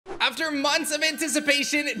After months of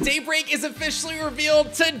anticipation, Daybreak is officially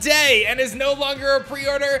revealed today and is no longer a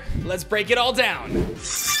pre-order. Let's break it all down.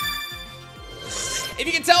 If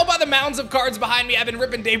you can tell by the mounds of cards behind me, I've been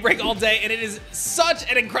ripping Daybreak all day, and it is such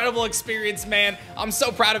an incredible experience, man. I'm so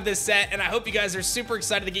proud of this set, and I hope you guys are super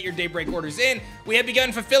excited to get your Daybreak orders in. We have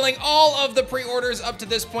begun fulfilling all of the pre-orders up to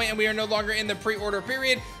this point, and we are no longer in the pre-order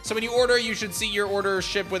period. So when you order, you should see your order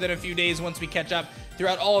ship within a few days once we catch up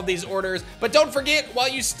throughout all of these orders. But don't forget, while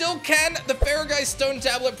you still can, the Pharogeist Stone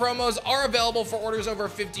Tablet promos are available for orders over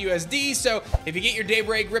 50 USD. So if you get your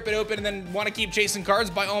Daybreak, rip it open, and then want to keep chasing cards,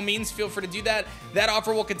 by all means, feel free to do that. That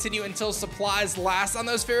offer will continue until supplies last on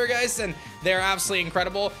those Pharogeists, and they're absolutely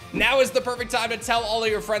incredible. Now is the perfect time to tell all of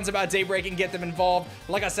your friends about Daybreak and get them involved.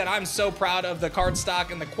 Like I said, I'm so proud of the card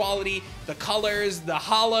stock and the quality, the colors, the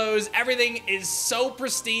holos. Everything is so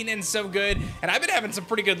pristine and so good, and I've been having some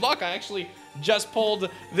pretty good luck. I actually just pulled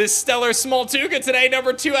this Stellar Small Tuga today,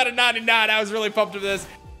 number 2 out of 99. I was really pumped with this.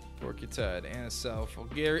 Orchid, Anacel,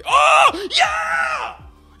 Fulgari. Oh, yeah!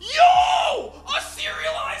 Yo! A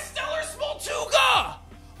serialized Stellar Small Tuga!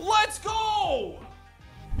 Let's go!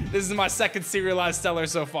 This is my second serialized Stellar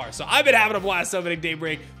so far, so I've been having a blast opening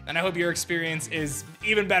Daybreak, and I hope your experience is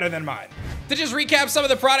even better than mine. To just recap some of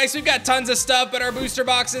the products, we've got tons of stuff, but our booster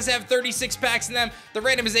boxes have 36 packs in them. The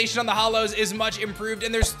randomization on the holos is much improved,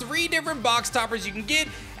 and there's 3 different box toppers you can get,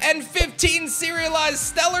 and 15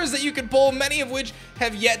 serialized Stellars that you can pull, many of which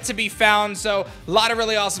have yet to be found. So a lot of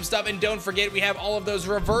really awesome stuff, and don't forget, we have all of those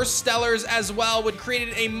reverse Stellars as well, which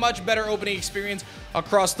created a much better opening experience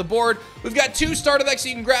across the board. We've got 2 starter decks, so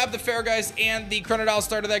you can grab the Pharogeist and the Chronodile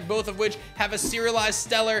starter deck, both of which have a serialized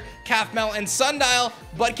Stellar, Calfmel, and Sundial,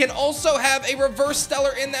 but can also have a reverse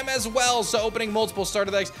Stellar in them as well. So opening multiple starter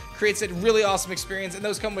decks creates a really awesome experience, and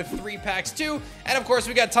those come with 3 packs too. And of course,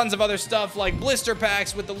 we got tons of other stuff like blister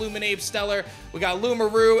packs with the Luminape Stellar. We got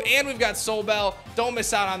Lumaru, and we've got Soul Bell. Don't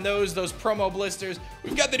miss out on those promo blisters.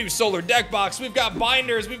 We've got the new Solar Deck Box. We've got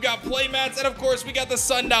binders. We've got playmats, and of course, we got the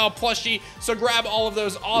Sundial plushie. So grab all of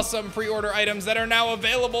those awesome pre-order items that are now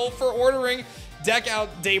available for ordering. Deck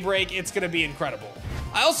out Daybreak. It's going to be incredible.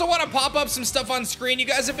 I also want to pop up some stuff on screen. You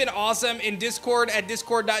guys have been awesome in Discord at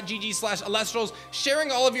discord.gg/Elestrals,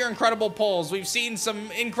 sharing all of your incredible pulls. We've seen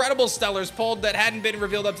some incredible Stellars pulled that hadn't been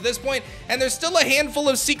revealed up to this point, and there's still a handful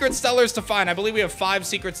of secret Stellars to find. I believe we have 5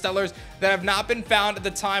 secret Stellars that have not been found at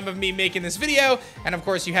the time of me making this video, and of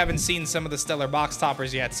course, you haven't seen some of the Stellar box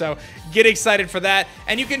toppers yet, so get excited for that.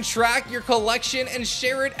 And you can track your collection and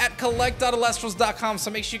share it at collect.elestrals.com,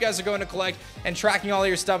 so make sure you guys are going to collect and tracking all of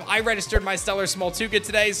your stuff. I registered my Stellar Small Tuga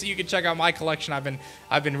today, so you can check out my collection.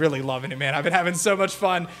 I've been really loving it, man. I've been having so much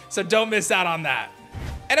fun, so don't miss out on that.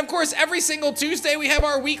 And of course, every single Tuesday, we have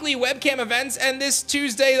our weekly webcam events, and this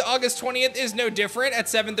Tuesday, August 20th, is no different at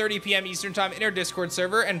 7:30 p.m. Eastern Time in our Discord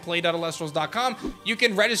server and play.elestrals.com. You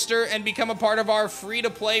can register and become a part of our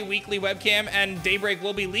free-to-play weekly webcam, and Daybreak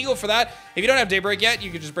will be legal for that. If you don't have Daybreak yet, you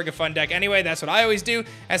can just bring a fun deck anyway. That's what I always do.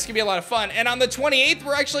 That's going to be a lot of fun. And on the 28th,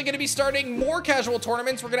 we're actually going to be starting more casual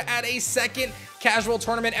tournaments. We're going to add a second casual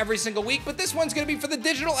tournament every single week, but this one's going to be for the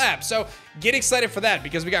digital app. So get excited for that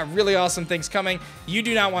because we got really awesome things coming. You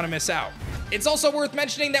do not want to miss out. It's also worth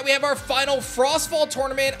mentioning that we have our final Frostfall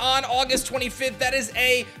tournament on August 25th. That is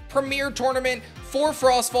a premier tournament for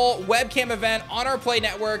Frostfall webcam event on our Play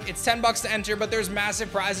network. It's $10 to enter, but there's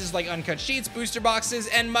massive prizes like uncut sheets, booster boxes,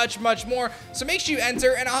 and much, much more. So make sure you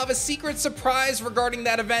enter, and I'll have a secret surprise regarding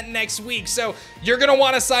that event next week. So you're gonna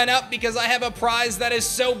want to sign up because I have a prize that is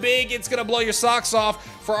so big, it's gonna blow your socks off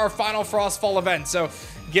for our final Frostfall event. So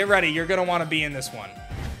get ready, you're gonna want to be in this one.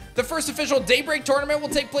 The first official Daybreak tournament will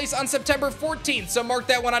take place on September 14th, so mark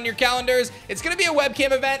that one on your calendars. It's going to be a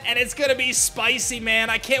webcam event, and it's going to be spicy, man.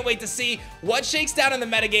 I can't wait to see what shakes down in the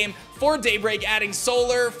metagame for Daybreak, adding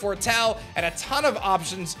Solar, Foretell, and a ton of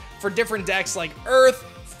options for different decks like Earth,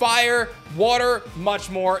 Fire, Water, much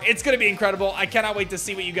more. It's going to be incredible. I cannot wait to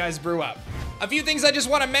see what you guys brew up. A few things I just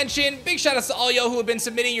want to mention. Big shout outs to all y'all who have been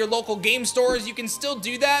submitting your local game stores. You can still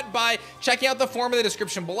do that by checking out the form in the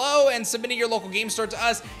description below and submitting your local game store to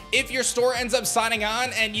us. If your store ends up signing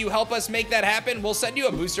on and you help us make that happen, we'll send you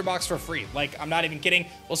a booster box for free. Like, I'm not even kidding.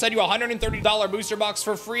 We'll send you a $130 booster box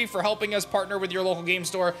for free for helping us partner with your local game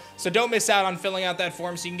store. So don't miss out on filling out that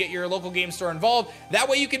form so you can get your local game store involved. That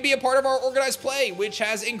way you can be a part of our organized play, which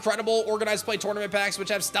has incredible organized play tournament packs, which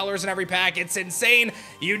have Stellars in every pack. It's insane.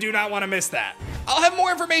 You do not want to miss that. I'll have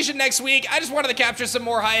more information next week. I just wanted to capture some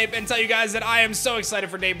more hype and tell you guys that I am so excited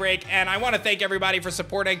for Daybreak, and I want to thank everybody for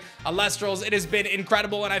supporting Elestrals. It has been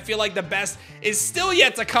incredible, and I feel like the best is still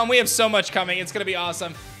yet to come. We have so much coming. It's going to be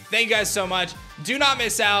awesome. Thank you guys so much. Do not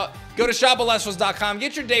miss out. Go Go to shop@elestrals.com,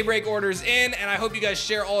 get your Daybreak orders in, and I hope you guys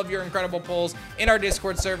share all of your incredible pulls in our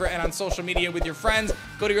Discord server and on social media with your friends.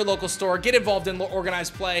 Go to your local store, get involved in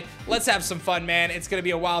organized play. Let's have some fun, man. It's going to be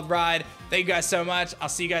a wild ride. Thank you guys so much. I'll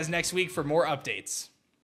see you guys next week for more updates.